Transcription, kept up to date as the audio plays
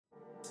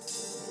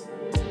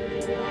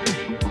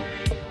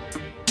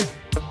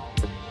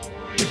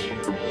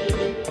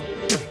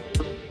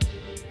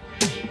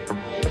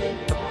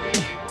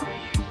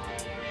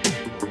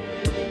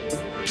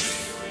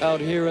Out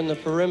here in the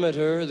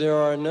perimeter, there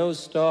are no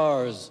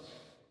stars.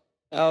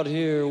 Out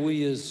here,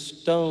 we is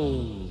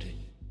stoned,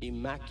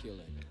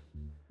 immaculate.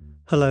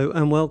 Hello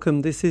and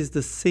welcome. This is the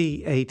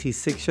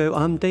C86 show.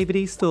 I'm David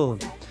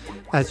Eastaugh.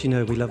 As you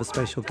know, we love a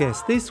special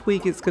guest. This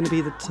week it's going to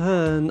be the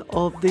turn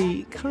of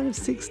the kind of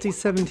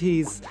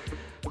 60s,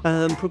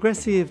 70s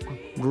progressive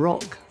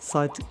rock,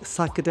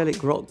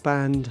 psychedelic rock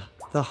band,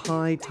 The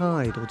High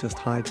Tide, or just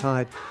High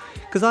Tide.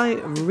 Because I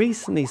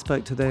recently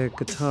spoke to their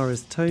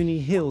guitarist Tony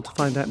Hill to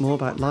find out more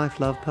about life,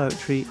 love,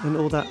 poetry and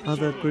all that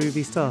other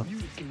groovy stuff.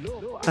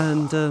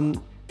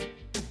 And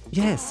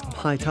yes,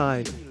 High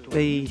Tide.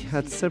 They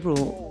had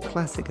several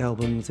classic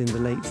albums in the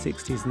late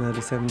 60s and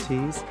early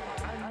 70s.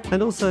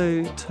 And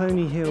also,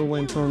 Tony Hill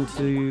went on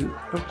to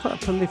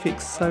quite a prolific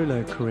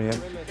solo career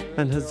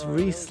and has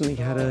recently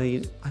had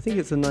I think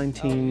it's a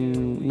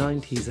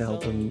 1990s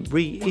album,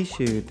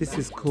 reissued. This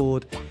is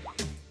called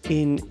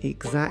In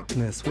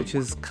Exactness, which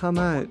has come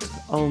out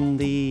on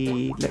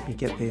the, let me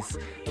get this,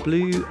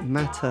 Blue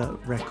Matter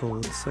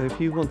Records. So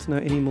if you want to know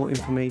any more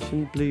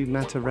information, Blue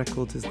Matter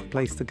Records is the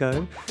place to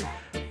go.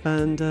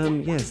 And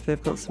yes,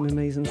 they've got some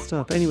amazing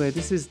stuff. Anyway,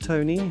 this is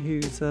Tony,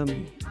 who's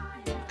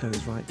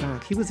goes right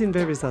back. He was in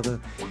various other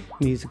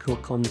musical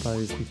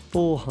combos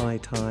before High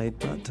Tide,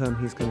 but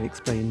he's going to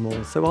explain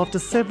more. So after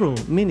several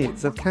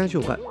minutes of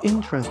casual but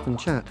interesting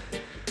chat,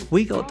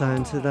 we got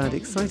down to that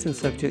exciting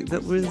subject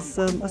that was,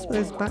 I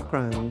suppose,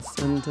 backgrounds.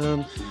 And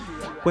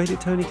where did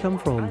Tony come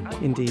from,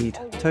 indeed?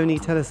 Tony,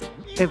 tell us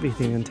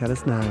everything and tell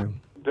us now.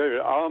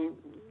 David,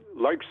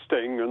 like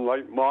Sting and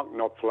like Mark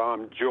Knopfler,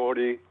 I'm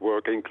Geordie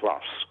working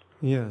class.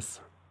 Yes.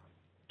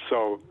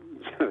 So,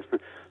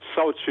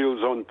 South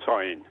Shields on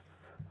Tyne.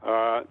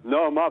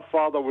 No, my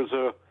father was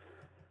a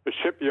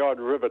shipyard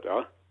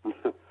riveter,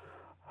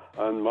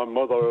 and my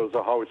mother was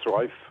a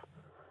housewife.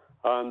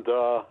 And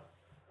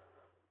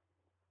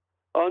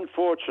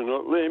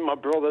unfortunately, my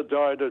brother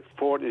died at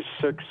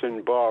 46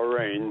 in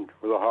Bahrain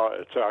with a heart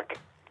attack.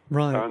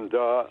 Right. And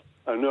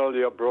an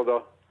earlier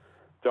brother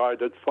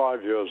died at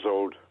 5 years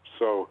old.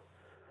 So,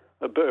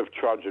 a bit of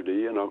tragedy,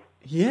 you know.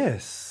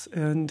 Yes,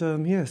 and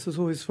yes, it was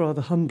always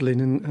rather humbling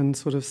and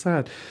sort of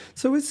sad.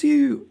 So as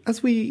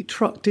we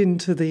trucked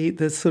into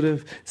the sort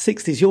of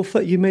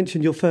 60s, you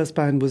mentioned your first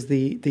band was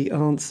the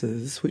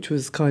Answers, which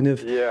was kind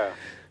of... Yeah.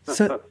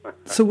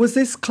 So was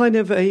this kind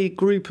of a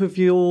group of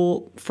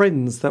your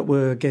friends that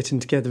were getting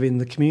together in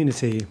the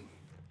community?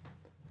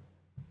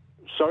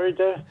 Sorry,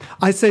 Dave?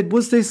 I said,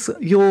 was this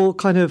your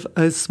kind of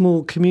a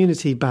small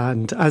community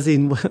band, as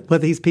in, were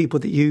these people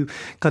that you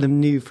kind of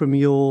knew from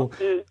your...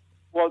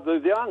 Well,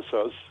 the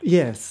Answers?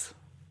 Yes.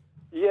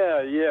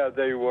 Yeah,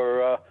 they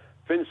were...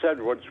 Vince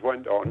Edwards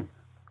went on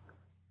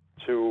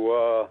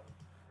to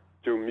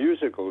do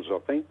musicals, I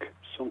think,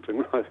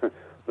 something like that,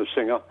 the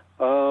singer.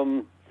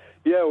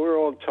 Yeah, we're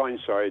all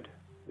Tyneside,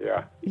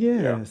 yeah.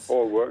 Yes. Yeah,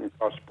 all working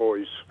class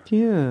boys.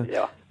 Yeah.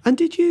 Yeah. And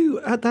did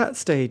you, at that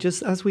stage,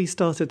 as we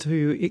started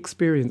to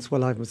experience,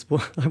 well, I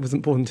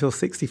wasn't born until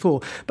 64,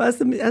 but as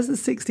the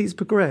 60s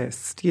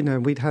progressed, you know,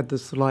 we'd had the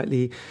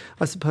slightly,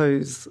 I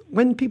suppose,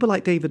 when people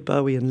like David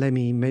Bowie and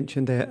Lemmy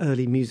mentioned their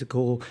early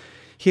musical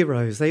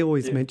heroes, they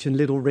always mentioned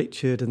Little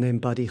Richard and then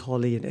Buddy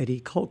Holly and Eddie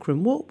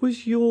Cochran. What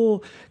was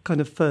your kind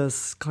of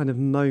first kind of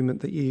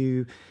moment that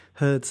you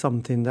heard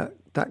something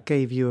that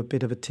gave you a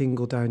bit of a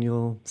tingle down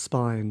your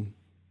spine?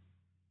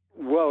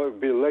 Well, it'd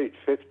be late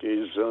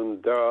 50s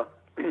and...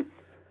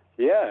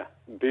 yeah,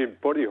 be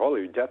Buddy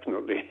Holly,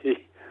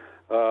 definitely.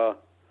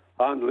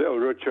 And Little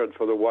Richard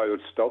for the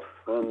wild stuff.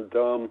 And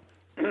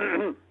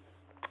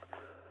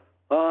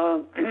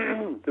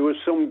there was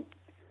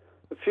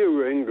a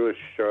few English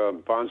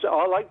bands.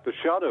 I like the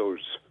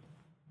Shadows.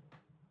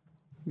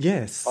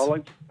 Yes. I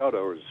like the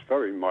Shadows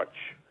very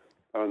much.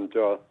 And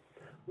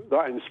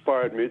that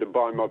inspired me to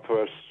buy my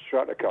first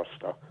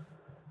Stratocaster.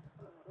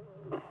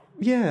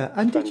 Yeah,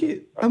 and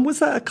was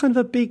that a kind of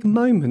a big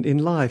moment in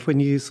life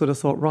when you sort of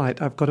thought,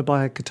 right, I've got to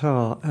buy a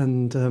guitar?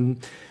 And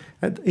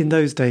in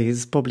those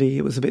days, probably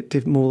it was a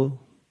bit more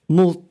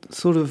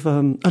sort of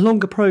a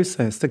longer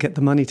process to get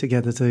the money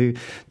together to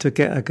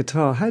get a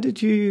guitar. How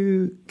did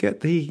you get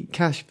the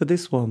cash for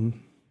this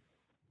one?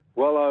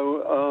 Well, I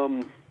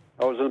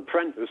was an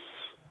apprentice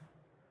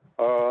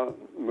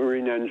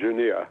marine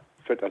engineer,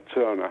 fitter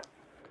turner,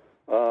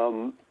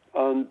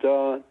 and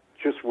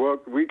just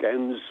worked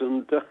weekends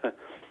and...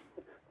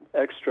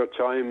 extra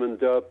time and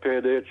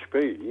paid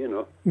HP, you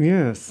know.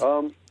 Yes.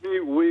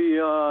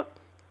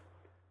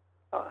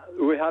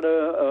 We had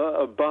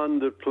a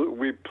band that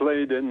we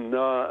played in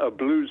a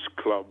blues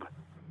club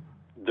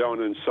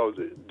downtown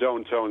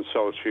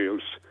South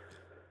Shields,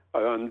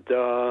 and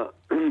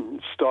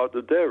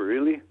started there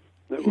really.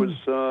 It was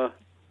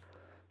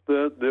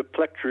the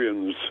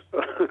Plectrians,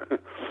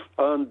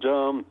 and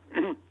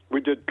we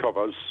did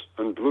covers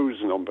and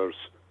blues numbers.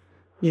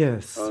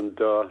 Yes. And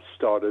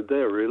started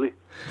there, really.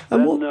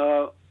 And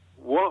then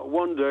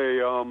one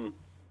day,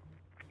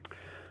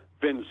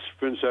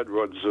 Vince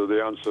Edwards of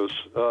the Answers,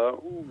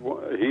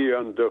 he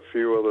and a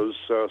few others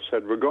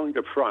said, we're going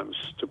to France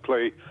to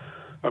play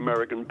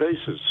American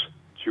Bases.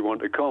 Do you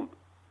want to come?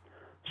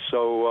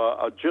 So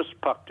I just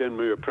packed in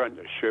my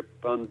apprenticeship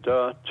and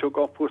took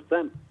off with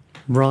them.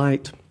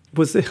 Right.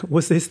 Was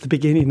this the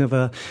beginning of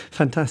a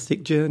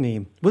fantastic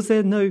journey? Was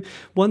there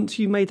once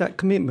you made that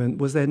commitment,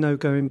 was there no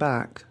going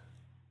back?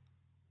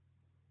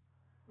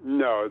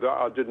 No,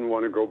 I didn't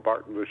want to go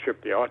back to the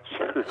shipyards.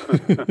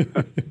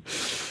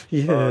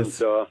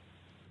 Yes. And,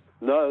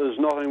 no, there's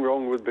nothing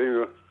wrong with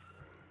being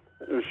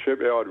a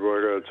shipyard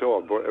worker at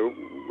all. But,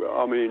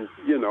 I mean,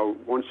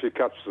 once you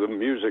catch the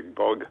music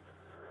bug,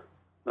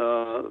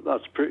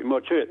 that's pretty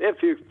much it.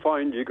 If you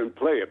find you can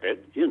play a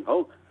bit,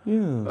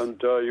 Yes. and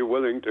you're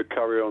willing to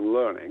carry on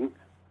learning,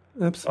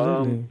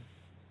 Absolutely.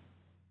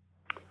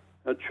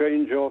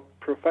 change your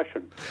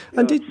profession.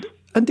 And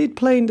did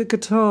playing the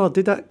guitar,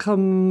 did that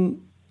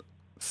come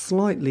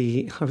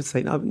slightly, I would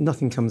say,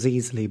 nothing comes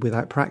easily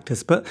without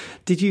practice, but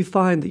did you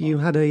find that you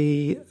had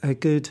a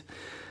good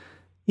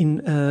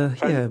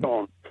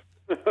Hands-on.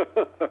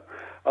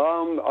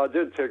 I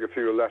did take a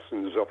few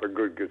lessons off a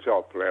good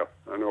guitar player,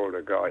 an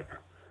older guy.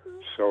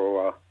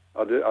 So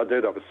I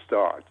did have a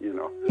start,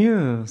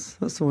 Yes,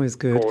 that's always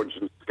good. chords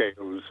and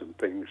scales and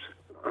things.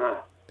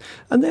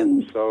 And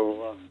then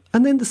So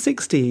And then the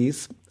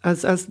 60s,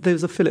 as there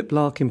was a Philip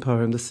Larkin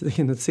poem, the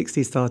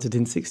 60s started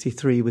in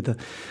 63 with the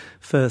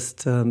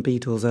first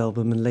Beatles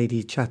album and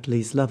Lady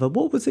Chatterley's Lover.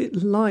 What was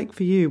it like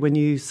for you when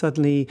you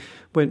suddenly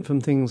went from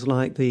things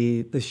like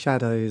the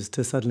Shadows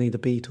to suddenly the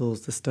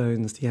Beatles, the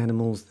Stones, the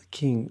Animals, the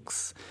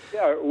Kinks?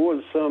 yeah, it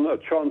was a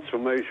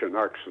transformation,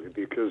 actually,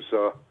 because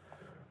the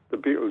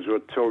Beatles were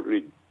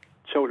totally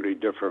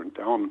different.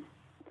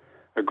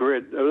 A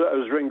great,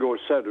 as Ringo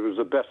said, it was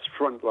the best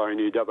front line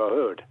he'd ever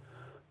heard.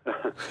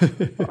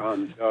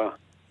 And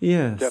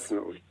Yes.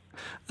 definitely.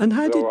 And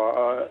how did...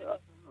 So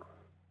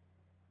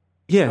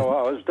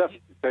I was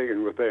definitely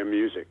taken with their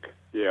music.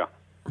 Yeah.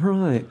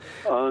 Right.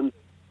 And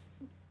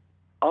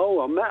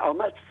I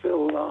met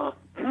Phil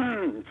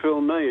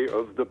Phil May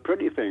of the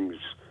Pretty Things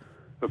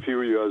a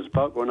few years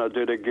back when I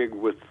did a gig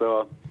with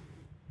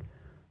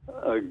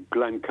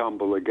Glenn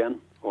Campbell again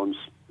in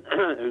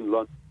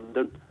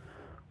London,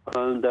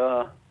 and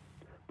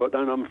but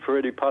then I'm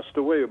afraid he passed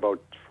away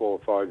about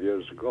 4 or 5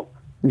 years ago.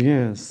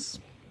 Yes.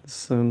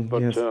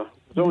 But yes. it was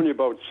only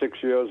about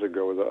 6 years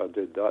ago that I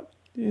did that.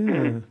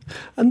 Yeah.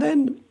 And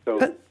then,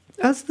 So-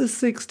 as the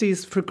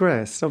 60s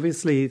progressed,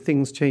 obviously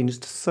things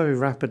changed so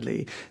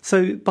rapidly.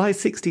 So by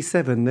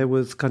 67, there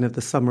was kind of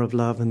the Summer of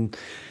Love, and,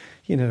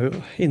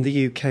 in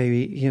the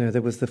UK,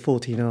 there was the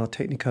 14-hour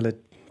Technicolor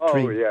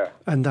Dream. Oh, yeah.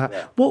 And that.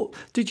 Yeah. What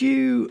did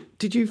you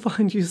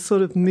find you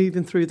sort of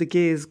moving through the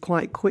gears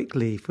quite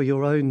quickly for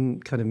your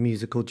own kind of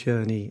musical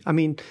journey? I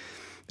mean,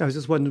 I was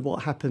just wondering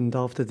what happened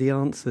after The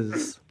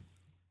Answers.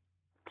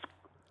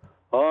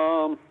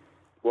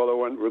 Well, I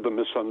went with The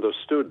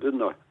Misunderstood,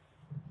 didn't I?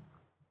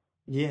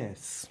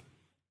 Yes.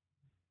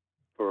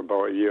 For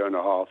about a year and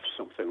a half,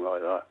 something like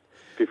that.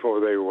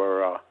 Before they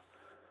were, I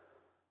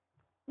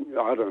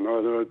don't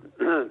know,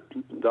 they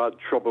had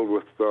trouble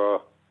with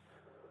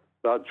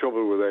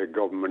their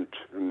government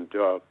and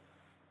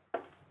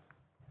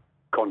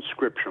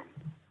conscription.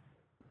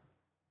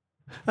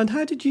 And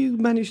how did you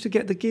manage to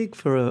get the gig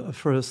for a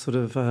sort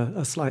of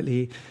a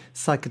slightly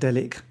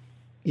psychedelic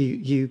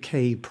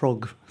UK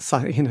prog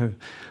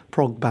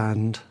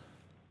band?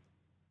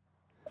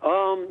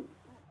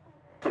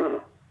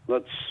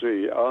 Let's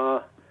see.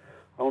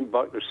 I'm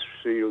back to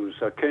Seals.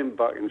 I came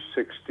back in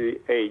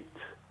 '68.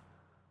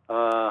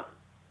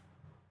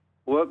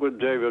 Worked with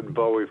David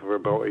Bowie for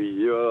about a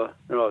year,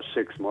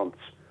 6 months,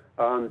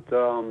 and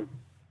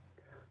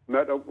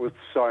met up with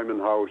Simon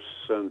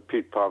House and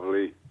Pete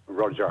Pavley,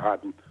 Roger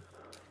Hatton,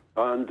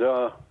 and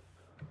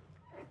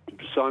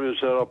Simon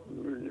said, "I'll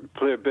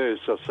play bass."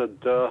 I said,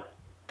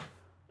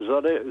 "Is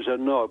that it?" He said,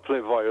 "No, I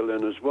play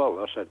violin as well."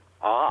 I said,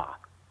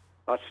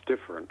 that's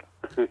different."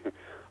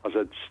 I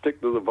said,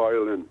 "Stick to the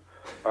violin."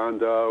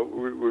 And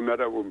we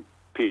met up with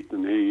Pete,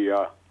 and he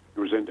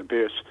was into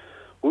bass.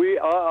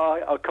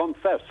 I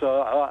confess,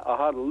 I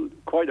had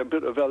quite a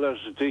bit of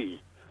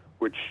LSD,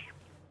 which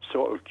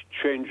sort of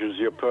changes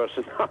your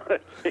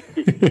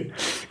personality.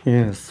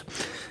 Yes,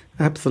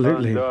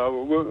 absolutely.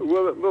 And we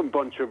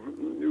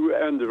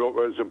ended up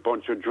as a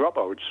bunch of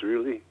dropouts,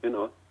 really,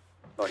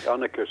 like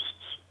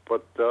anarchists.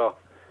 But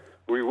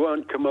we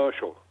weren't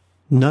commercial.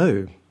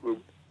 No. We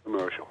weren't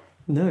commercial.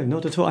 No,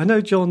 not at all. I know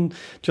John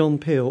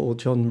Peel, or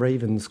John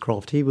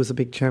Ravenscroft. He was a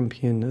big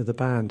champion of the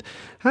band.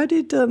 How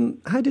did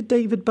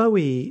David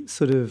Bowie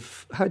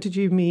how did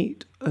you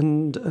meet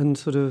and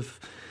sort of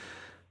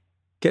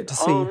get to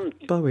see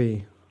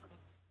Bowie?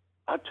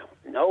 I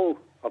don't know.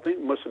 I think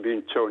it must have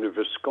been Tony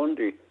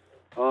Visconti.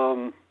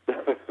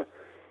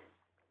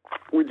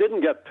 We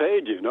didn't get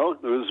paid,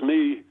 There was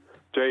me,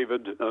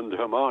 David, and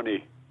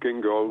Hermione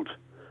Gingold,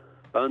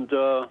 and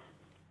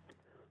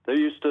they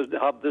used to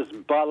have this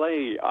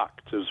ballet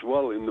act as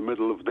well in the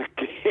middle of the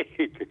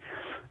gig,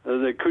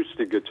 the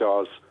acoustic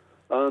guitars,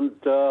 and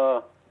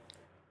it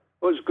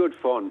was good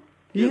fun.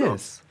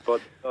 Yes.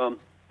 But I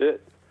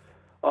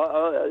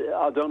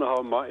don't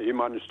know how he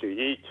managed to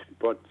eat,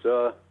 but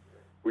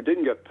we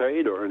didn't get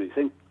paid or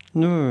anything.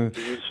 No.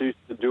 We used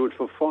to do it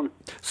for fun.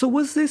 So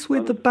was this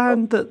with the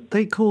band that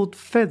they called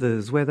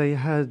Feathers, where they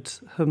had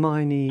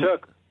Hermione?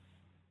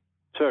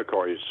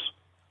 Turquoise.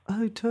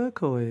 Oh,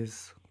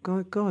 Turquoise.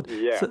 God.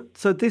 Yeah.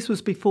 So this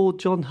was before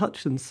John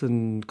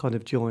Hutchinson kind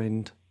of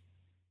joined?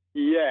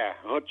 Yeah,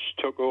 Hutch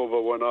took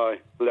over when I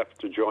left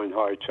to join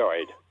High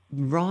Tide.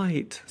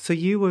 Right. So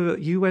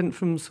you went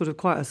from sort of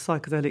quite a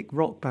psychedelic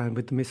rock band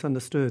with The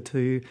Misunderstood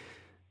to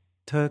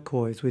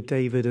Turquoise with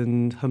David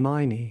and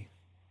Hermione.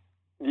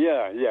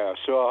 Yeah.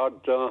 So I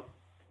had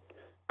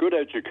good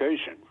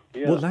education.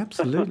 Yeah. Well,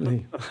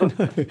 absolutely. I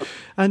know.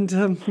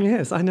 And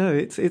yes, I know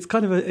it's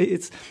kind of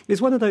it's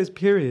one of those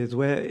periods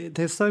where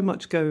there's so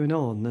much going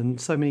on and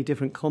so many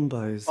different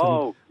combos.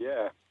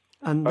 Yeah.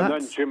 And then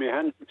Jimi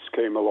Hendrix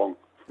came along.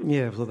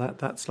 Yeah, well,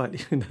 that's slightly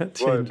that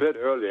changed. Well, a bit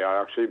earlier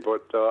actually,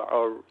 but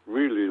I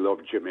really love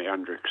Jimi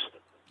Hendrix.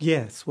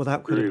 Yes, well,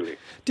 that could really.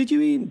 Did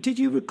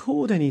you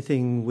record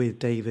anything with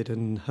David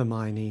and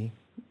Hermione?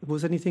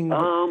 Was anything?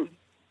 No.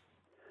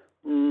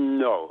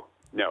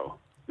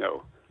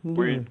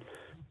 We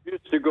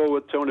used to go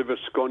with Tony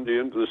Visconti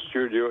into the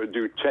studio to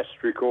do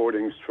test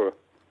recordings for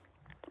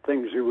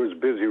things he was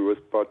busy with,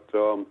 but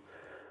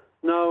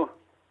no,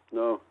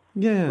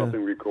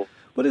 nothing recorded.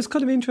 Well, it's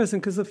kind of interesting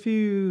because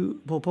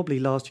probably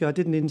last year, I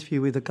did an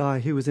interview with a guy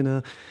who was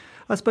in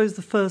I suppose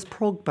the first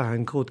prog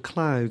band called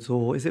Clouds,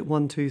 or is it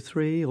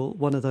 123, or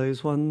one of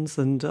those ones?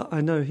 And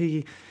I know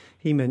he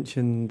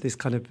mentioned this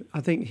kind of,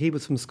 I think he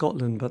was from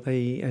Scotland, but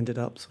they ended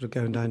up sort of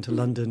going down to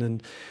London,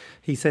 and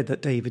he said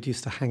that David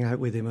used to hang out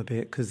with him a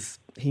bit because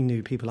he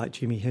knew people like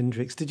Jimi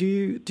Hendrix. Did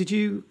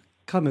you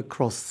come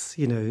across,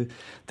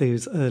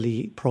 those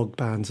early prog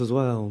bands as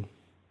well?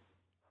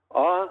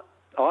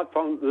 I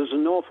found there's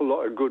an awful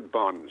lot of good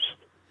bands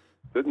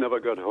that never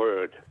got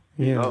heard.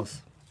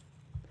 Yes.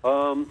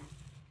 I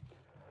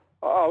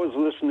was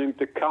listening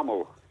to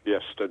Camel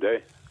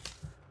yesterday,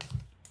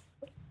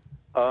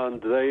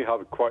 and they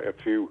have quite a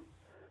few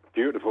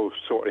beautiful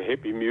sort of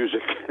hippie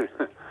music.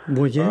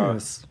 Well,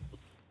 yes.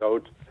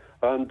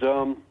 And,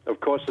 of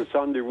course, it's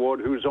Andy Ward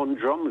who's on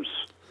drums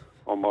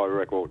on my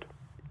record.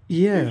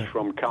 Yeah. He's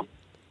from Camel.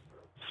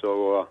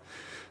 So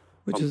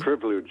I'm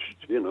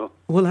privileged,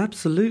 Well,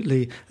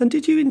 absolutely. And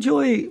did you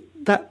enjoy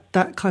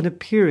that kind of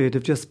period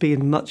of just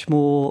being much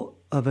more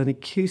of an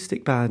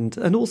acoustic band?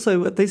 And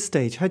also at this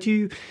stage, had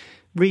you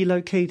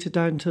relocated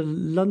down to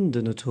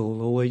London at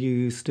all, or were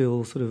you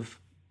still sort of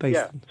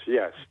based?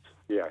 Yes,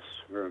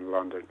 we're in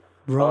London.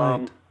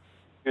 Right.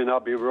 In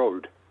Abbey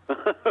Road.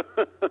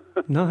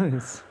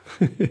 Nice.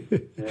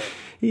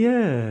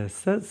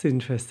 Yes, that's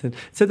interesting.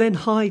 So then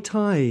High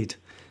Tide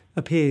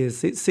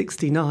appears, it's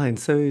 1969,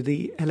 so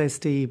the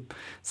LSD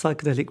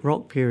psychedelic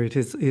rock period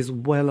is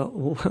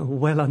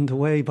well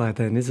underway by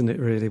then, isn't it,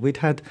 really? We'd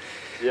had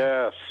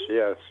yes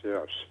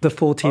the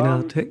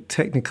 14-hour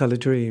Technicolor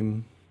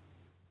Dream.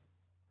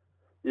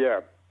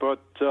 Yeah,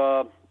 but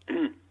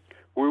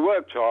we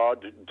worked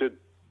hard, did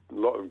a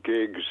lot of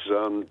gigs,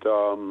 and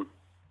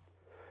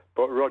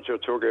but Roger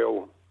took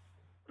ill,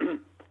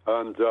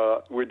 and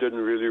we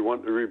didn't really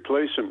want to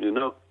replace him,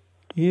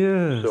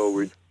 Yes.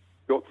 So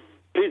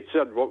Pete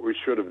said what we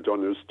should have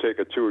done is take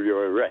a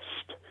 2-year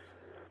rest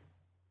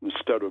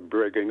instead of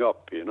breaking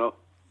up,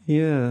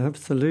 Yeah,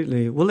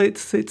 absolutely. Well,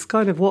 it's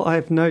kind of what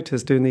I've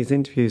noticed doing these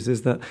interviews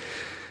is that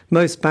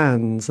most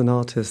bands and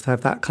artists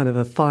have that kind of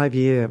a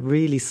 5-year,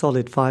 really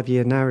solid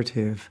 5-year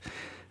narrative.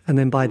 And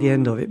then by the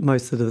end of it,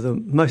 most of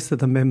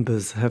the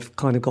members have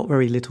kind of got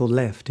very little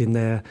left in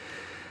their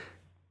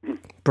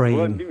brain.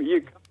 Well,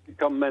 you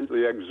become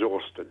mentally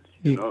exhausted,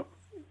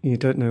 You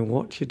don't know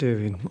what you're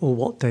doing or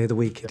what day of the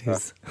week it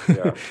is.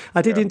 Yeah.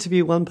 I did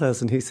interview one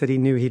person who said he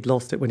knew he'd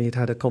lost it when he'd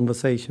had a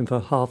conversation for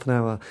half an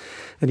hour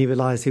and he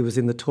realised he was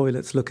in the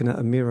toilets looking at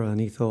a mirror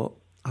and he thought,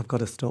 I've got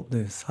to stop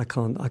this. I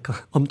can't.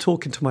 I'm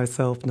talking to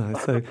myself now.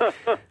 So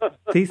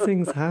these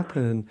things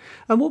happen.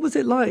 And what was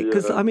it like?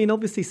 Because,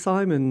 obviously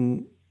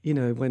Simon,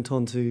 went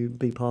on to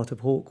be part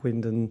of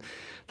Hawkwind and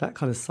that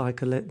kind of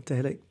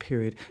psychedelic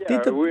period.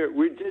 Yeah,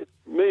 we did.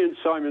 Me and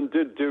Simon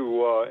did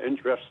do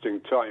Interesting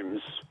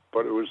Times,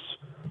 but it was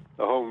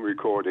a home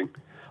recording.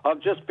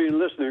 I've just been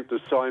listening to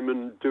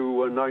Simon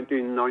do a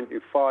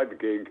 1995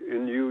 gig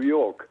in New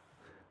York.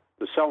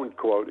 The sound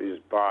quality is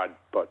bad,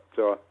 but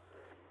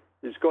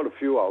he's got a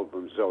few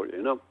albums out,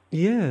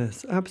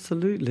 Yes,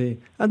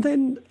 absolutely. And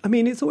then,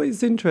 it's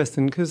always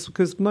interesting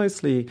because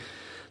mostly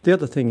the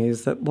other thing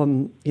is that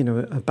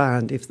a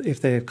band,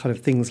 if their kind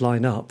of things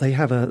line up, they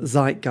have a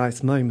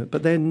zeitgeist moment.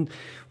 But then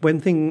when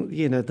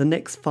the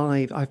next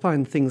 5, I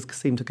find things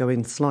seem to go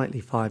in slightly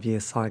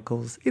 5-year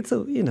cycles. It's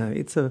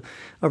a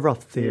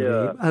rough theory.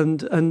 Yeah.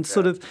 And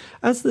sort of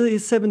as the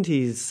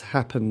 70s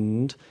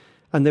happened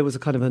and there was a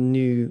kind of a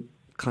new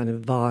kind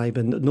of vibe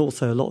and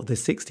also a lot of the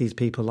 60s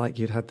people like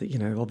you'd had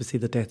obviously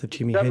the death of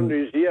Jimi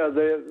Hendrix. 70s, yeah,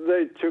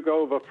 they took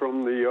over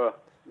from your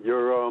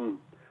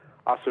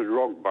acid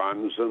rock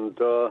bands, and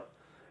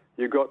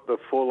you got the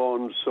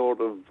full-on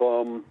sort of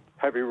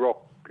heavy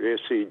rock,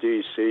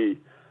 AC/DC,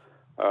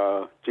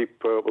 Deep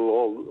Purple,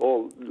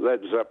 all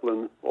Led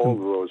Zeppelin, all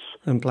those.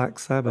 And Black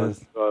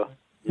Sabbath. And,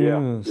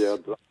 Yes.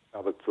 Black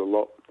Sabbath a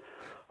lot.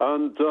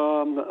 And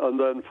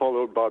then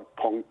followed by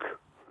punk.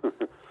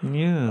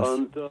 Yes.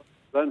 And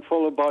then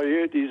followed by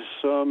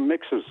 80s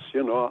mixes,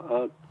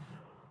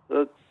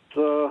 That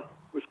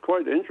was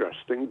quite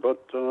interesting,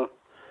 but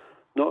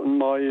not in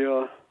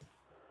my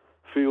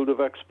field of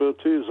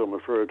expertise, I'm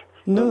afraid.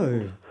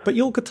 No, but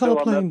your guitar So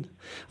I'm playing,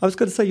 I was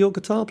going to say your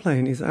guitar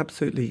playing is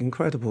absolutely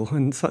incredible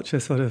and such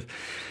a sort of,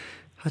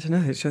 I don't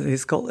know,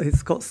 it's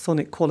got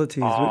sonic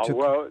qualities. Which are...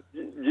 Well,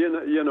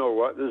 you know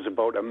what, there's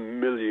about 1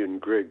 million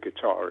great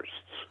guitarists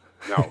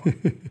now.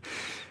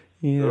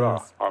 Yes. There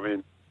are. I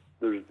mean,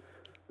 there's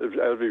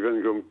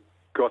everything from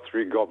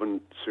Guthrie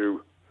Govan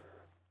to,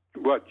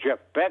 Jeff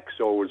Beck's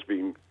always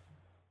been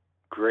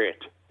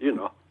great,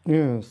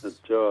 Yes.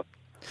 There's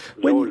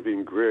always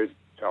been great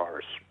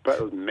guitarists,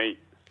 better than me.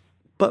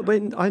 But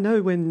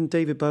when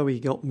David Bowie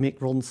got Mick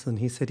Ronson,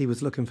 he said he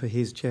was looking for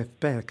his Jeff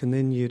Beck, and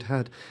then you'd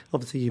had,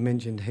 obviously you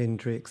mentioned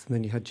Hendrix, and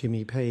then you had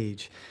Jimmy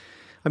Page.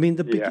 I mean,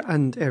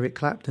 and Eric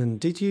Clapton.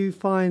 Did you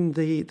find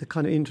the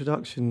kind of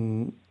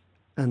introduction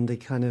and the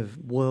kind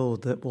of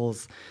world that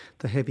was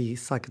the heavy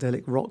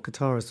psychedelic rock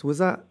guitarist, was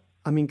that,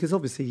 I mean, because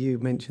obviously you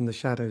mentioned the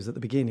Shadows at the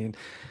beginning,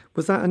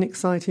 was that an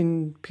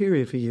exciting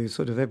period for you,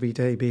 sort of every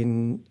day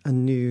being a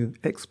new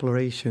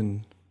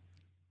exploration?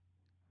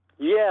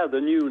 Yeah,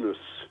 the newness.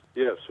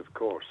 Yes, of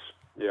course.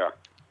 Yeah.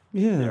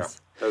 Yes.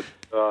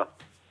 Yeah.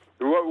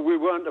 We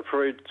weren't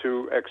afraid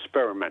to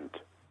experiment.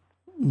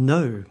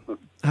 No,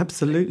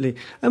 absolutely.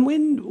 And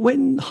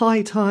when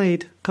High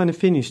Tide kind of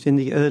finished in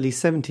the early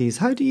 70s,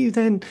 how do you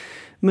then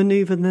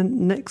manoeuvre the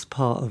next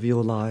part of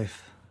your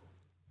life?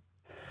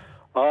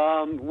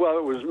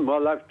 Well, my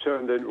life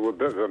turned into a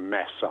bit of a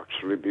mess,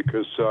 actually,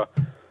 because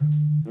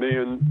me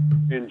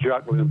and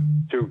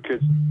Jacqueline, 2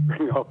 kids,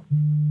 bring up,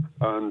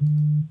 and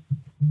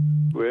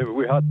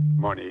we had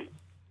money,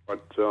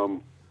 but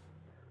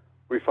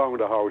we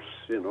found a house,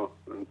 and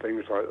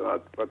things like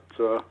that. But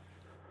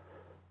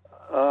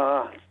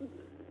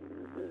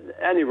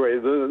anyway,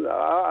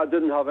 I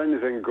didn't have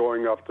anything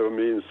going after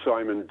me and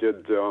Simon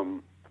did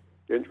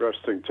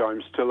interesting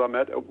times till I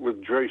met up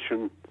with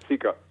Dracian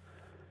Thika.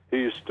 He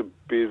used to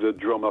be the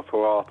drummer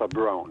for Arthur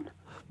Brown.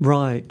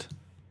 Right.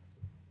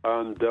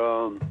 And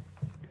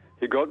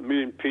he got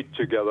me and Pete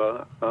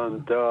together,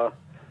 and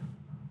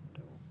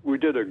we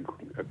did a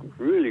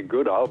really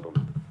good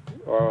album,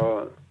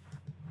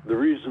 The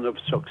Reason of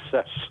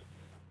Success.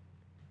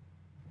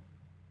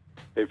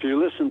 If you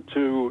listen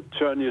to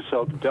Turn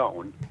Yourself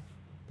Down,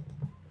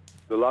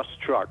 the last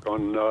track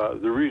on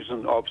The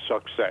Reason of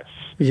Success,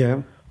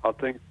 Yeah. I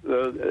think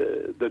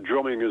the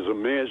drumming is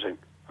amazing.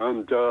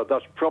 And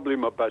that's probably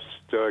my best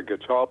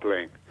guitar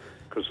playing,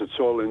 because it's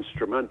all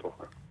instrumental.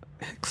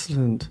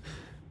 Excellent.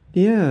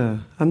 Yeah,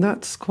 and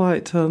that's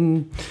quite...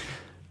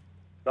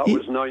 That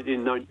was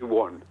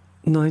 1991.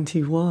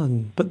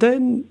 91. But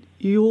then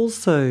you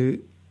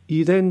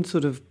then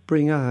sort of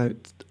bring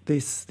out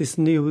this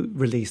new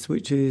release,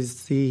 which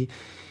is the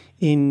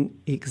In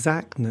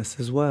Exactness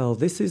as well.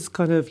 This is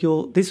kind of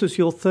this was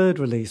your third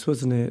release,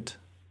 wasn't it?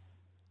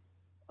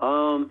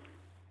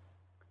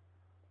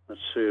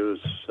 Let's see, it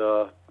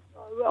was...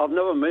 I've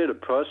never made a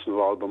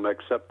personal album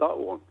except that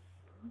one.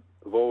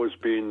 I've always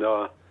been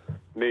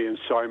me and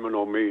Simon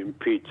or me and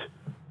Pete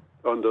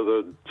under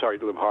the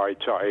title of High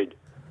Tide.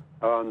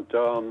 And,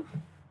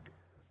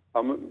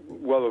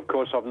 of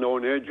course, I've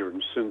known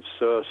Adrian since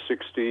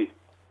 1970,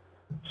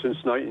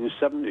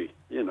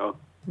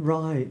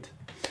 Right.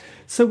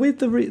 So with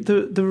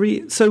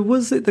so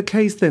was it the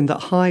case then that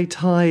High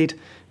Tide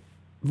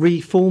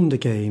reformed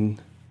again?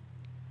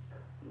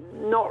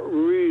 Not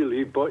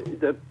really, but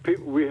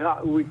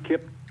we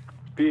kept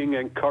being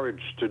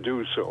encouraged to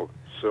do so.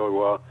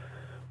 So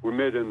we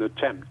made an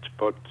attempt,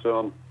 but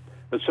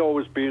it's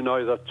always been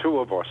either 2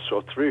 of us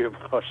or 3 of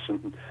us,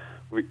 and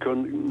we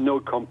couldn't, no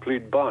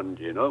complete band,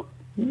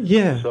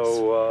 Yeah.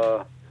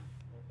 So,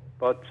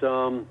 but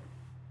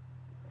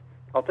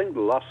I think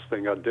the last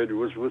thing I did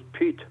was with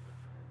Pete.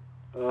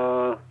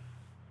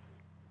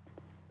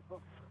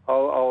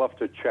 I'll have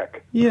to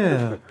check.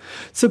 Yeah.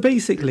 So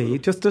basically,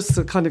 just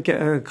to kind of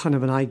get a kind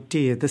of an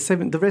idea,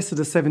 the rest of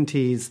the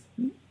 70s,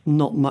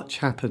 not much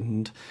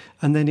happened,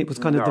 and then it was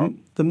kind of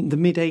the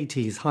mid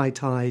 80s, High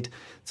Tide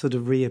sort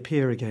of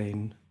reappear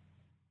again.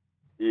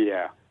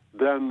 Yeah.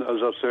 Then,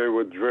 as I say,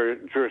 with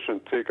Dracian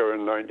Thika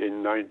in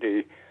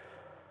 1990,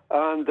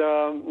 and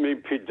me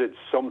and Pete did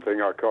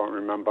something I can't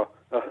remember,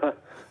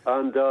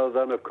 and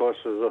then of course,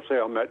 as I say,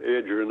 I met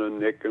Adrian and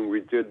Nick, and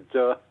we did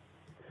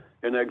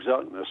In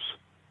Exactness.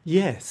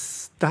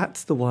 Yes,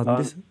 that's the one.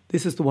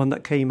 This is the one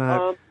that came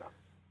out.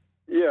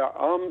 Yeah,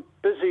 I'm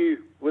busy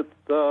with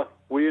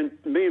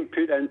me and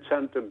Pete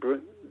intend to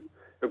bring,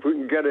 if we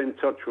can get in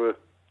touch with,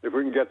 if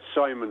we can get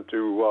Simon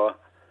to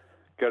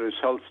get his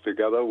health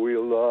together,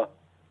 we'll.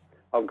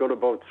 I've got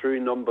about 3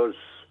 numbers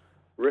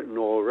written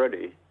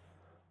already,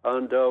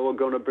 and we're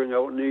going to bring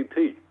out an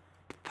EP.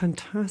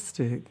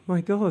 Fantastic!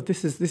 My God,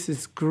 this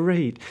is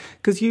great.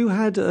 Because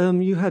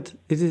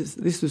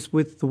this was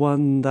with the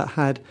one that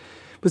had,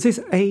 was this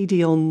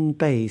Adi on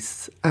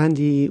bass,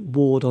 Andy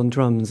Ward on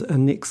drums,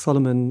 and Nick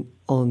Solomon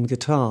on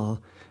guitar,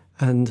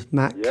 and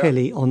Matt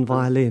Kelly on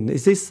violin.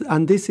 Is this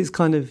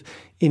kind of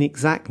in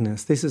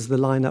exactness? This is the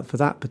lineup for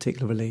that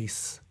particular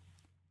release.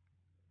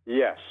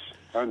 Yes,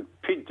 and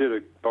Pete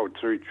did about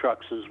 3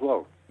 tracks as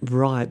well.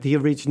 Right, the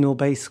original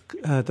bass,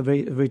 High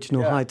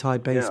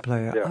Tide bass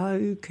player. Yeah.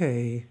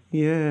 Okay,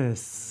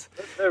 yes.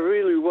 They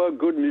really were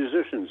good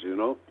musicians, you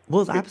know.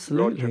 Well,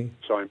 absolutely.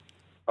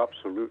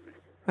 Absolutely.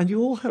 And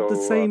you all have the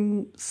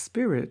same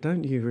spirit,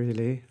 don't you?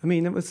 Really, I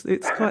mean,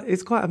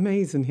 it's quite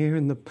amazing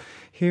hearing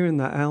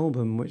that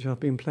album, which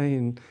I've been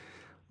playing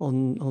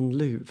on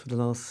loop for the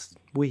last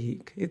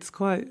week. It's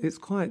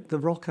quite the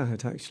rock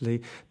out,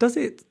 actually. Does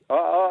it?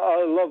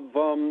 I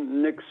love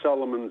Nick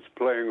Solomon's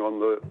playing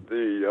on the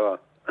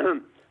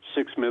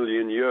 6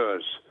 Million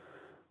Years.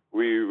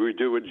 We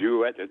do a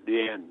duet at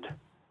the end.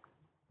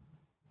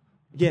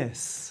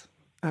 Yes,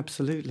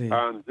 absolutely.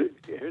 And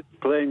his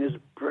playing is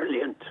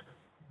brilliant.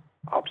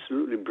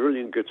 Absolutely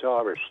brilliant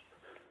guitarist.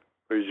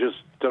 But he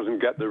just doesn't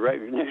get the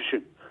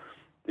recognition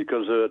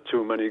because there are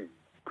too many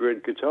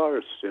great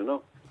guitarists, you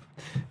know.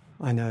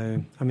 I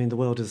know. I mean, the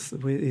world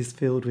is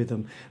filled with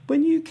them.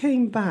 When you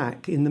came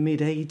back in the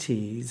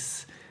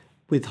mid-'80s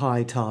with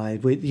High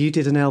Tide, you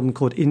did an album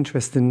called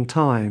Interesting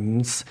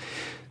Times.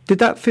 Did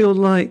that feel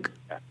like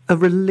a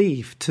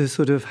relief to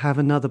sort of have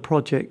another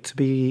project to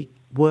be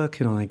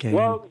working on again?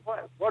 Well,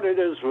 what it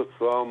is with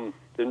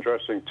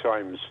Interesting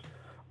Times,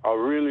 I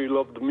really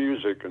love the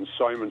music and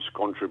Simon's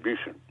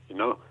contribution, you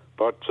know,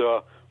 but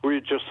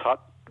we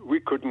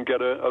couldn't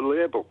get a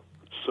label,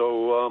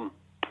 so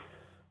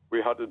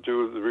we had to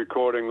do the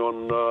recording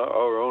on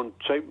our own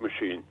tape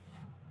machine.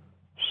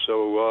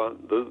 So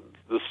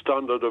the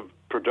standard of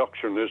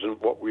production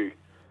isn't what we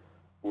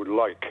would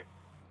like.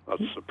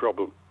 That's the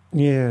problem.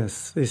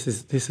 Yes, this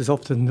is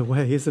often the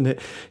way, isn't it?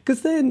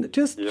 Because then,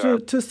 just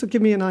to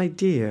give me an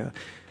idea,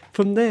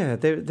 from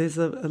there's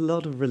a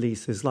lot of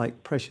releases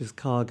like Precious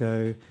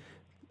Cargo,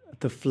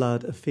 The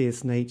Flood, A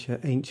Fierce Nature,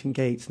 Ancient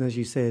Gates, and as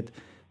you said,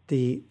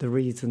 the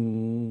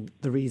reason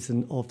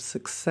of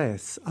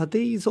success. Are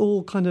these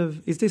all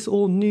is this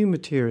all new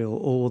material,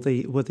 or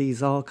were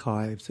these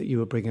archives that you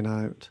were bringing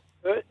out?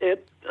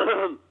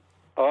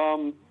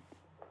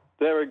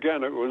 There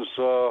again, it was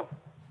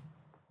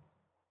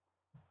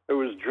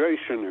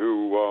Dracian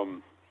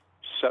who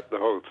set the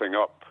whole thing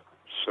up.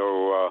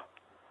 So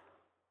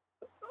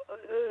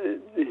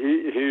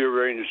he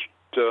arranged.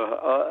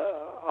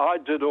 I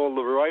did all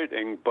the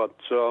writing, but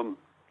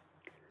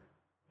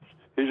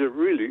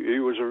he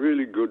was a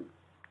really good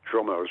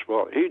drummer as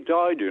well. He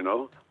died, you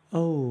know.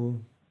 Oh.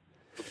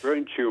 A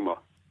brain tumor.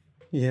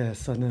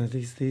 Yes, I know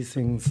these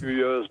things. 2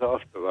 years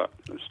after that,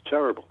 it's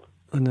terrible.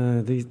 I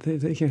know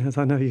yes,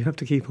 I know you have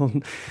to keep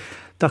on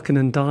ducking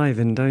and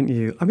diving, don't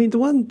you? I mean, the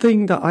one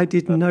thing that I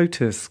did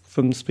notice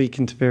from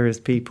speaking to various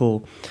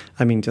people,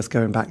 I mean, just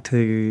going back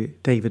to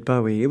David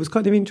Bowie, it was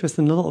kind of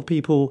interesting. A lot of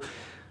people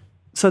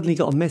suddenly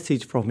got a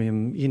message from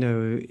him, you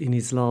know, in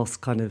his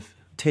last kind of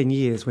 10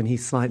 years when he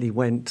slightly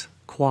went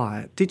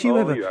quiet. Did you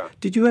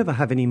ever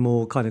have any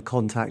more kind of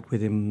contact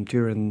with him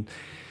during,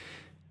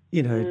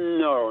 you know?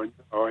 No,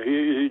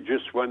 he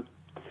just went.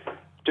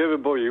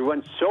 David Bowie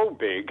went so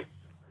big,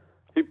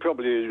 he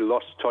probably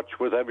lost touch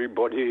with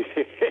everybody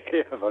he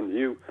ever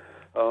knew.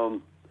 I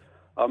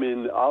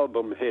mean,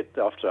 album hit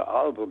after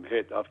album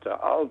hit after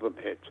album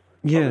hit.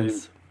 Yes. I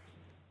mean,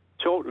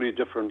 totally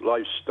different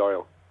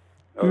lifestyle.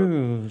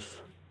 Yes.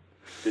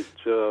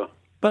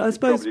 But I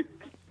suppose, I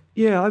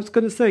was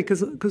going to say,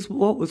 because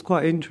what was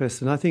quite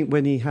interesting, I think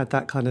when he had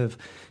that kind of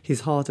his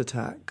heart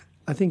attack,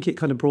 I think it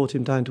kind of brought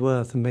him down to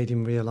earth and made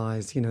him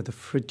realise, you know, the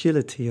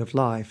fragility of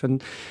life.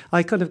 And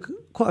I kind of,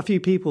 quite a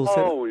few people said...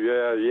 Oh,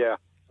 yeah.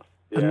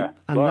 Yeah,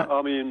 but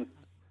I mean,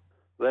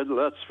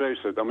 let's face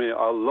it. I mean,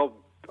 I love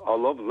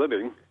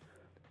living,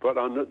 but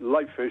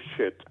life is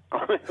shit.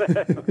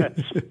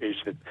 Let's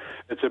face it.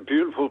 It's a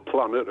beautiful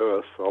planet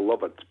Earth. I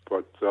love it,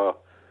 but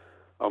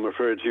I'm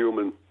afraid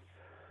human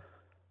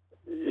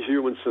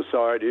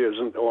society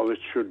isn't all it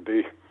should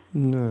be.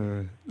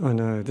 No, I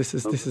know. This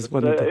is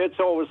one of the... It's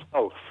always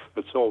health.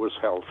 It's always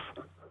health.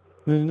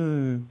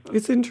 No.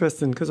 It's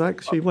interesting because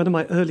actually one of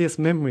my earliest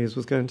memories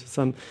was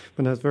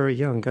when I was very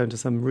young, going to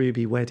some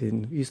Ruby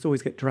wedding. We used to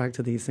always get dragged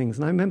to these things.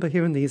 And I remember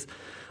hearing these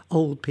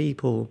old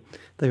people,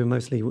 they were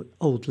mostly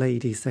old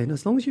ladies, saying,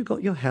 as long as you've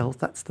got your health,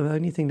 that's the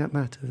only thing that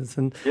matters.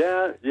 And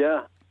yeah.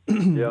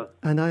 And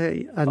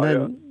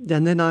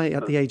then I,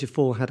 at the age of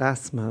 4, had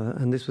asthma.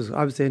 And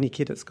I was the only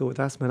kid at school with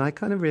asthma. And I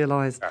kind of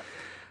realised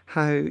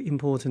how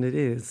important it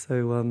is.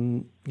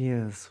 So,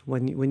 yes,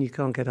 when you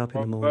can't get up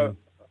in the morning.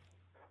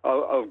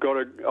 I've got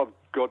a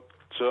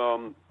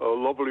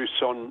lovely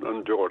son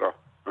and daughter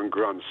and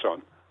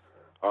grandson,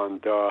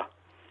 and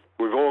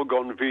we've all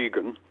gone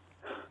vegan.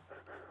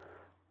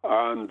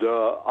 And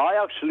I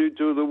actually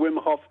do the Wim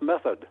Hof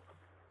method.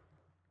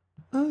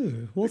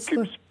 Oh, what's that?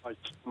 It keeps my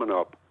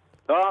stamina up.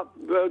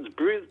 It's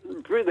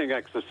breathing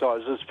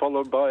exercises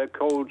followed by a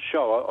cold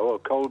shower or a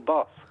cold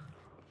bath.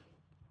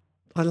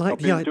 I've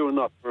been doing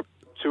that for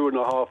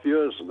 2.5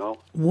 years now.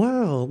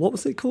 Wow, what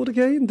was it called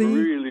again?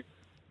 Really?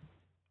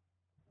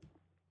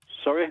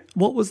 Sorry?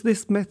 What was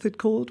this method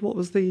called? What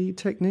was the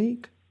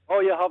technique? Oh,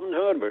 you haven't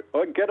heard of it?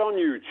 Oh, get on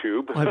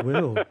YouTube. I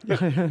will.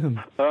 I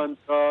am. And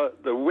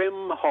the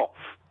Wim Hof,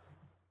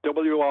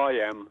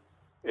 WIMHOF,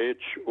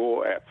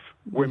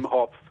 Wim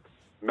Hof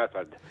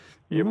method.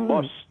 You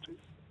must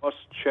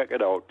check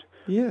it out.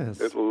 Yes.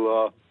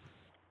 It'll.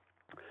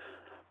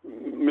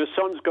 My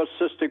son's got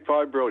cystic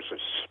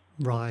fibrosis.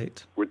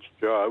 Right. Which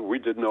we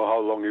didn't know how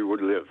long he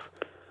would live,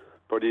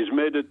 but he's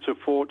made it to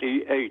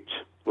 48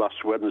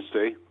 last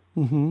Wednesday.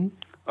 Mm-hmm.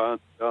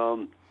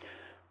 And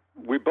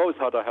we both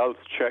had a health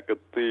check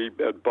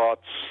at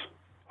Bart's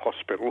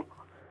Hospital,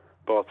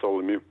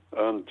 Bartholomew,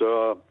 and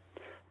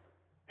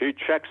he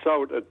checks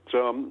out at.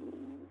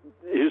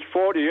 He's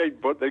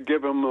 48, but they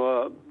give him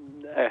a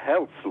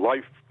health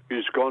life.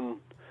 He's gone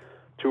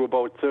to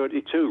about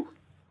 32.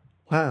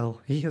 Wow,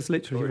 he has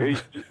literally.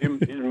 So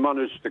he's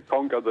managed to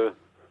conquer the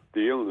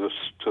illness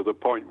to the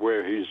point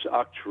where he's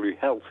actually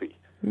healthy.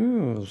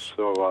 Yes.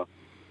 So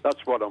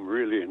that's what I'm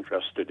really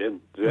interested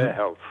in, their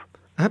health.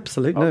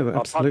 Absolutely, no,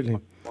 absolutely.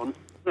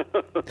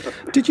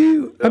 Did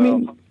you, I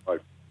mean,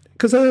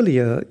 because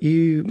earlier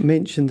you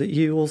mentioned that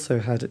you also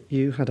had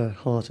a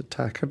heart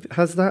attack.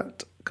 Has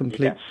that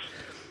complete? Yes.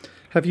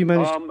 Have you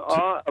managed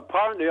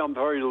apparently I'm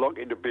very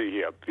lucky to be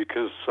here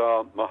because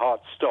my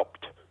heart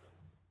stopped.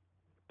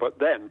 But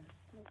then,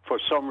 for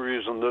some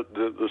reason,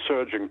 the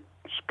surgeons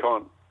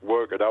can't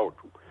work it out.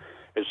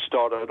 It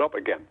started up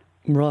again.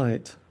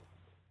 Right.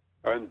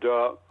 And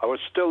I was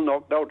still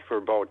knocked out for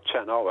about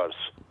 10 hours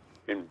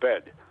in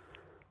bed.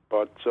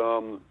 But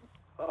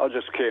I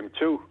just came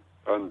to,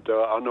 and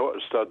I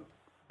noticed I'd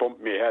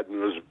bumped my head and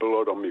there was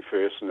blood on my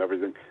face and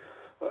everything.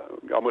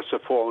 I must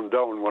have fallen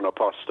down when I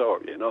passed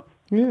out, you know.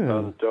 Yeah.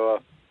 And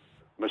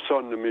my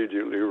son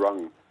immediately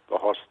rang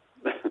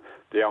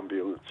the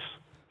ambulance.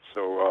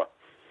 So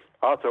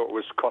I thought it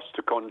was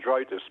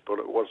costochondritis, but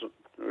it wasn't.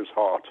 It was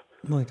heart.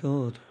 My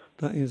God,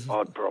 that is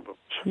heart problems.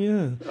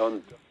 Yeah.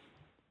 And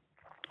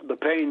the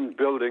pain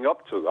building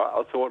up to that,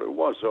 I thought it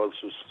was. It was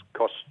just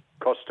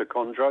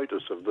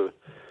costochondritis of the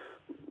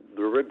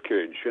rib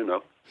cage, you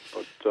know.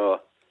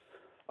 But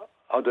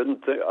I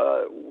didn't think.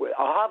 I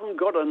haven't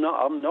got enough.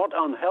 I'm not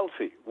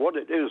unhealthy. What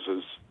it is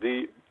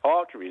the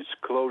arteries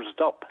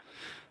closed up.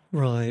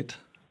 Right.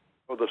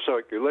 So the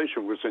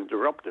circulation was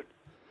interrupted.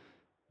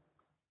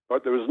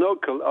 But there was no,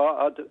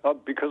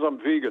 because I'm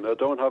vegan, I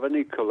don't have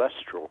any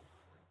cholesterol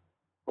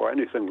or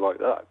anything like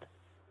that.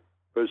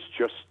 It's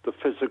just the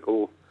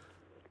physical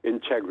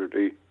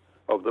integrity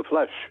of the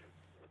flesh.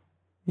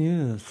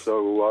 Yes.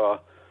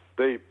 So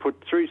they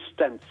put 3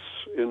 stents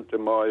into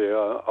my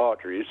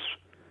arteries,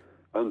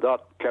 and that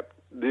kept,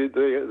 they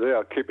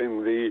are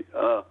keeping the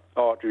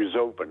arteries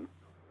open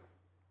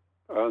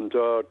and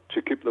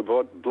to keep the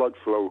blood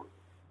flow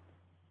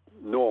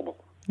normal.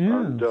 Yes.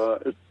 And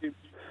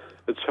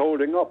it's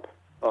holding up.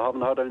 I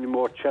haven't had any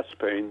more chest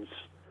pains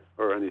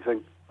or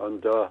anything.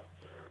 And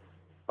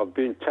I've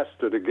been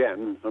tested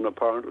again, and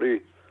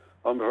apparently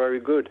I'm very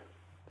good.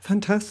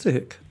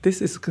 Fantastic.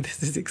 This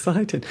is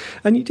exciting.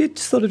 And you did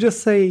sort of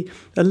just say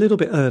a little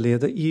bit earlier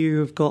that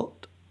you've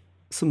got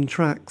some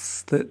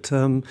tracks that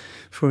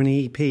for an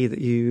EP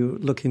that you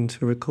looking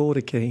to record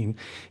again.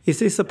 Is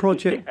this a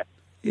project... Yeah.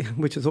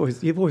 Which is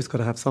always, you've always got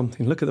to have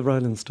something. Look at the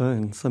Rolling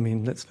Stones. I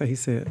mean, let's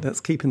face it,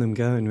 that's keeping them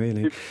going,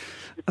 really.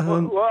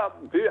 Well,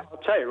 I'll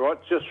tell you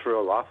what, just for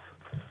a laugh,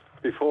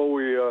 before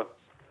we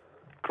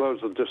close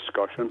the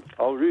discussion,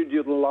 I'll read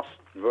you the last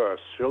verse,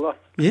 shall I?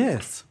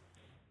 Yes.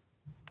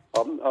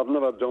 I've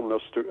never done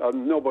this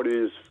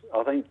nobody's,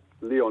 I think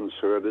Leon's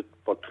heard it,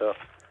 but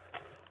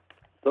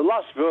the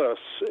last verse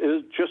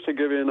is just to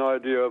give you an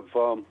idea of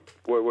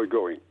where we're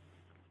going.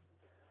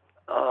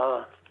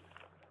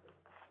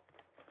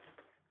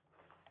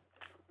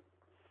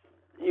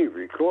 You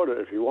record it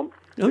if you want.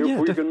 If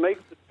we can make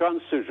the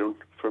transition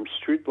from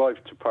street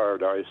life to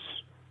paradise,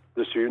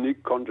 this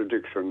unique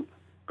contradiction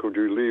could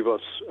relieve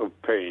us of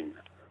pain,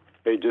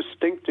 a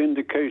distinct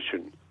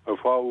indication of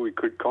how we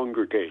could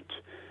congregate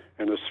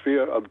in a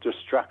sphere of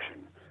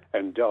distraction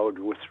endowed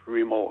with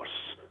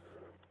remorse.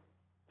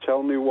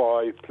 Tell me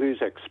why, please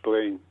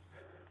explain.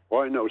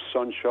 Why no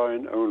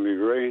sunshine, only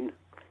rain?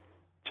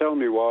 Tell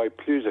me why,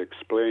 please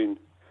explain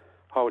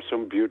how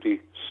some beauty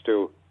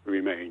still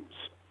remains.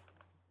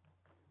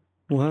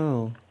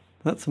 Wow,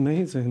 that's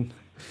amazing.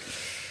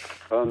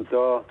 And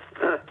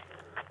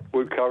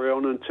we'll carry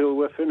on until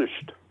we're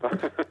finished.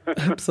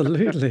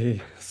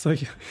 Absolutely. So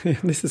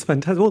this is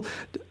fantastic. Well,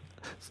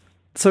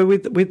 so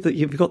with the,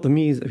 you've got the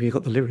music, you've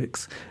got the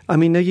lyrics. I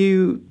mean, are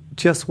you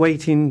just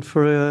waiting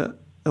for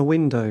a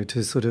window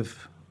to sort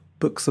of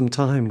book some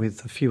time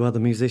with a few other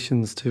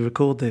musicians to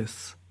record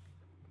this?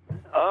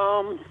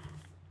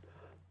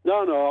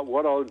 No.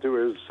 What I'll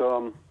do is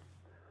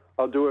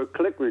I'll do a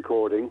click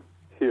recording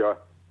here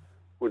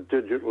with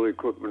digital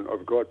equipment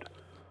I've got,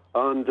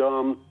 and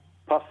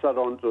pass that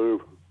on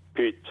to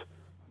Pete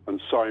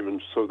and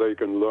Simon so they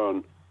can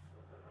learn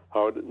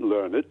how to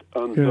learn it.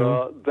 And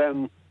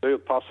then they'll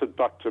pass it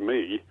back to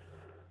me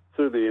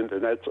through the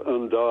internet,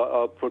 and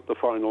I'll put the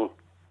final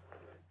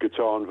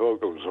guitar and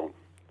vocals on.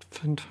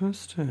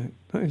 Fantastic.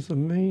 That is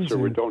amazing. So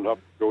we don't have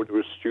to go to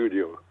a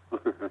studio.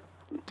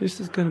 This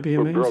is going to be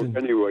We're amazing.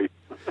 broke anyway.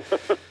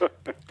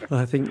 Well,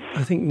 I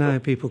think now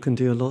people can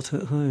do a lot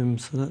at home,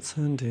 so that's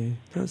handy.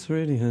 That's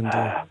really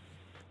handy.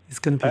 It's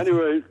going to be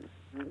Anyway,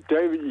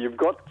 David, you've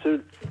got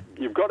to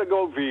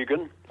go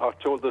vegan. I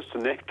told this to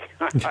Nick.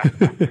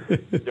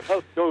 You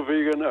must go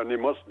vegan, and you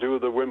must do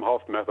the Wim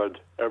Hof method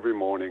every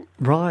morning.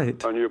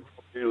 right. And you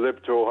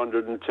live to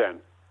 110.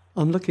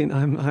 I'm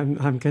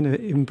going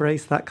to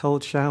embrace that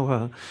cold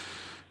shower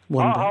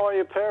one day. How are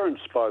your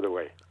parents, by the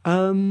way?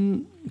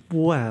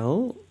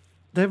 Well,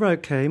 they're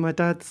okay. My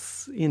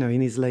dad's, in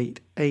his late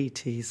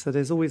 80s, so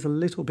there's always a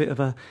little bit of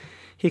a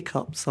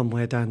hiccup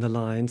somewhere down the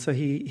line. So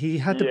he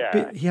had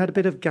a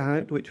bit of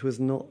gout, which was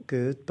not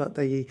good, but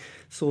they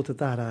sorted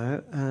that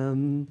out.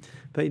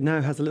 But he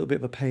now has a little bit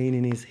of a pain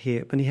in his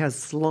hip, and he has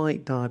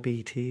slight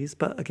diabetes,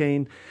 but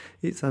again,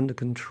 it's under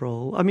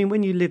control. I mean,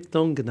 when you live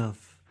long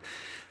enough,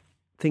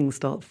 things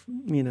start,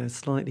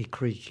 slightly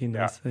creaking,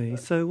 I say.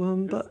 So,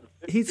 but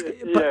he's...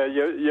 At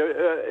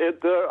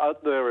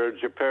their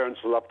age, your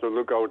parents will have to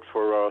look out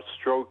for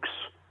strokes,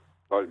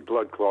 like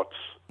blood clots,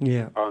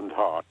 and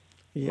heart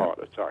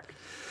attack.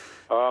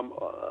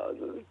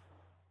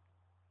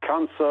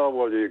 Cancer,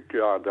 well,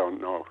 I don't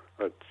know.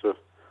 It's a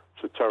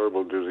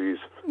terrible disease.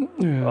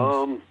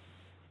 Yes.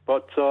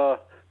 But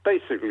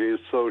basically,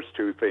 it's those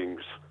two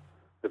things.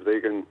 If they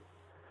can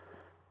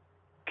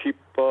keep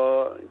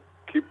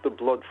the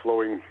blood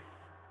flowing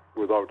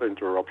without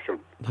interruption.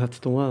 That's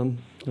the one.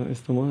 That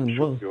is the one.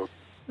 Sure, Well, sure.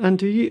 and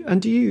do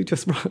you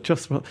just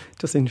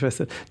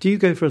interested? Do you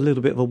go for a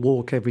little bit of a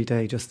walk every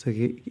day just to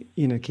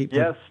keep?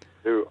 Yes,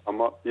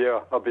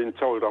 I've been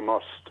told I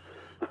must.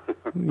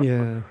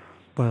 Yeah.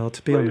 Well,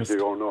 to be honest,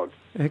 Lazy or not.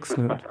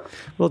 excellent.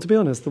 Well, to be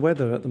honest, the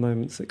weather at the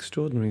moment's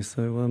extraordinary,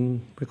 so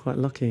we're quite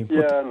lucky.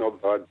 Yeah,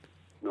 not bad.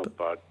 Not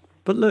bad.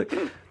 But look,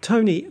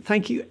 Tony,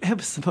 thank you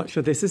ever so much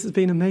for this. This has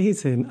been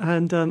amazing,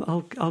 and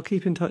I'll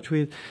keep in touch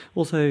with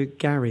also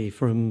Gary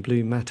from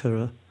Blue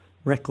Matter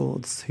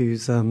Records,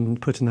 who's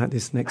putting out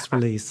this next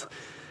release,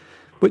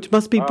 which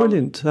must be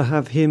brilliant to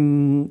have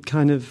him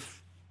kind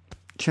of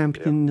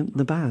champion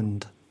the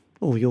band.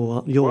 Or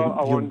your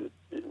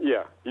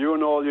you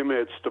and all your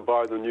mates to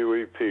buy the new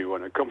EP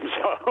when it comes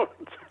out.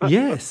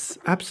 Yes,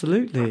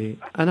 absolutely.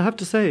 And I have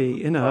to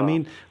say, I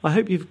mean, I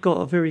hope you've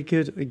got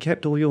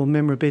kept all your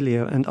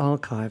memorabilia and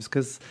archives,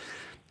 because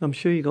I'm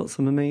sure you got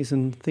some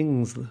amazing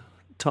things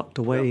tucked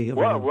away.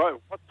 Well,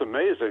 what's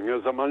amazing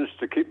is I managed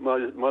to keep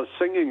my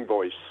singing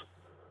voice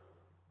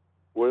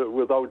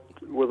without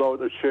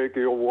a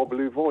shaky or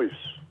wobbly voice,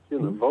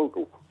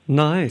 vocal.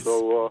 Nice.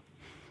 So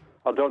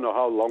I don't know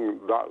how long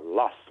that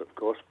lasts, of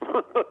course.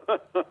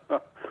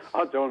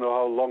 I don't know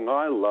how long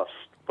I'll last,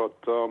 but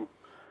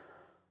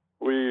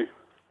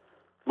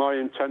my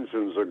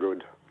intentions are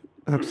good.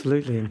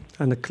 Absolutely,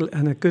 and a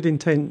good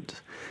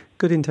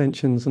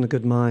intentions and a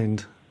good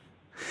mind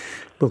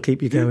will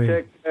keep you going. You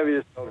take care of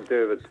yourself,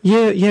 David.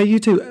 Yeah, you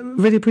too.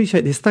 Really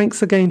appreciate this.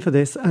 Thanks again for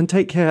this, and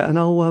take care. And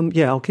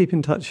I'll keep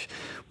in touch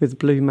with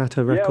Blue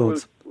Matter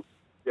Records.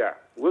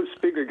 We'll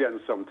speak again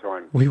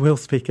sometime. We will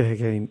speak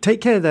again.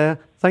 Take care there.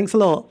 Thanks a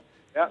lot.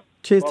 Yeah.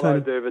 Cheers, Bye-bye,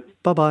 Tony. David.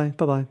 Bye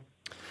bye.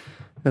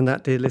 And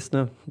that, dear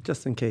listener,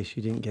 just in case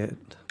you didn't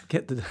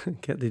get the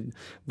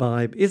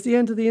vibe, is the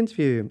end of the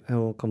interview,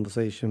 our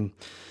conversation.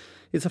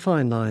 It's a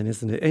fine line,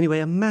 isn't it? Anyway,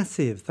 a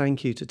massive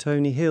thank you to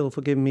Tony Hill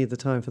for giving me the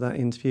time for that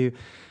interview.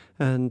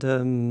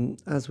 And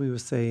as we were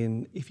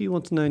saying, if you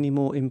want to know any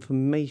more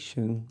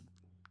information,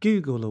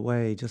 Google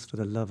away just for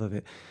the love of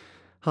it.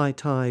 High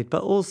Tide,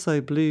 but also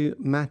Blue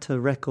Matter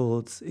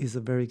Records is a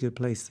very good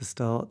place to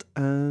start.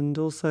 And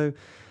also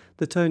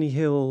the Tony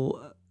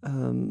Hill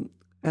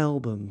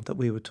album that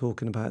we were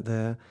talking about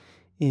there,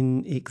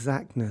 In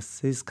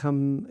Exactness, is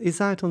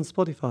out on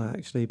Spotify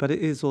actually, but it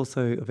is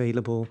also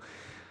available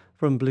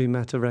from Blue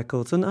Matter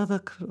Records and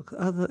other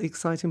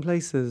exciting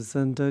places.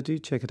 And do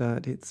check it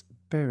out. It's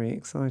very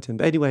exciting.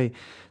 But anyway,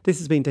 this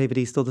has been David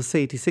Eastaugh, the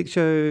C86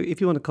 Show. If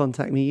you want to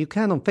contact me, you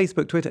can on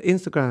Facebook, Twitter,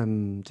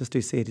 Instagram. Just do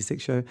C86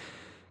 Show.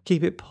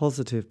 Keep it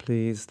positive,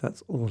 please.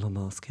 That's all I'm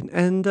asking.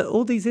 And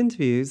all these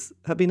interviews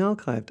have been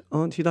archived.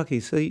 Aren't you lucky?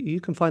 So you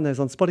can find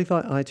those on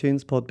Spotify,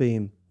 iTunes,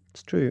 Podbean.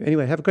 It's true.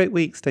 Anyway, have a great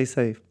week. Stay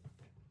safe.